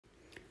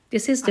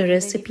This is the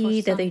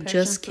recipe that I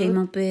just came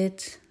up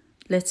with.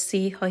 Let's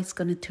see how it's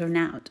gonna turn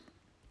out.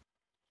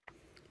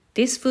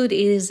 This food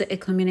is a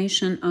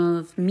combination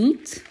of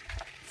meat,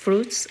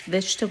 fruits,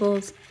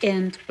 vegetables,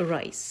 and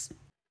rice.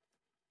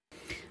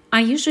 I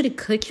usually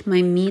cook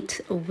my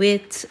meat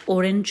with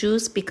orange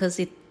juice because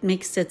it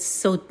makes it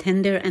so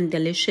tender and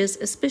delicious,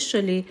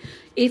 especially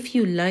if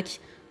you like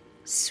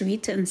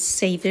sweet and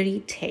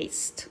savory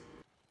taste.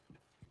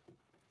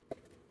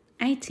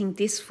 I think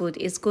this food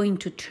is going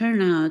to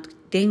turn out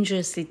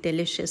dangerously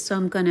delicious, so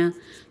I'm gonna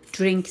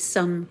drink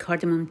some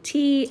cardamom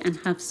tea and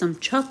have some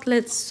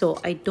chocolates so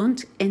I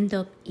don't end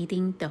up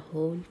eating the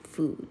whole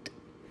food.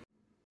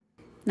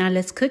 Now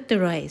let's cook the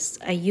rice.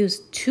 I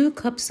used 2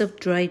 cups of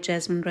dry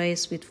jasmine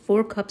rice with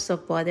 4 cups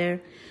of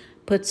water,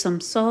 put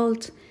some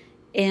salt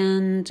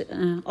and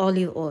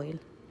olive oil.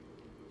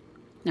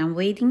 Now I'm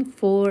waiting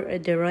for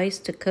the rice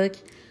to cook.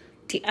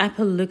 The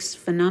apple looks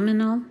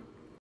phenomenal.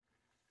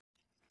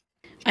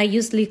 I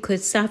use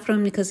liquid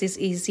saffron because it's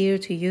easier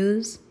to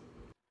use.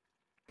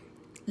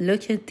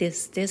 Look at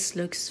this. This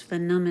looks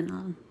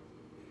phenomenal.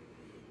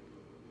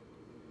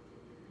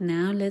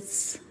 Now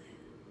this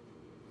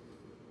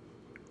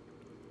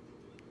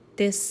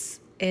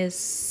is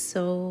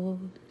so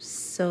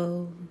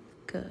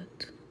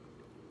good.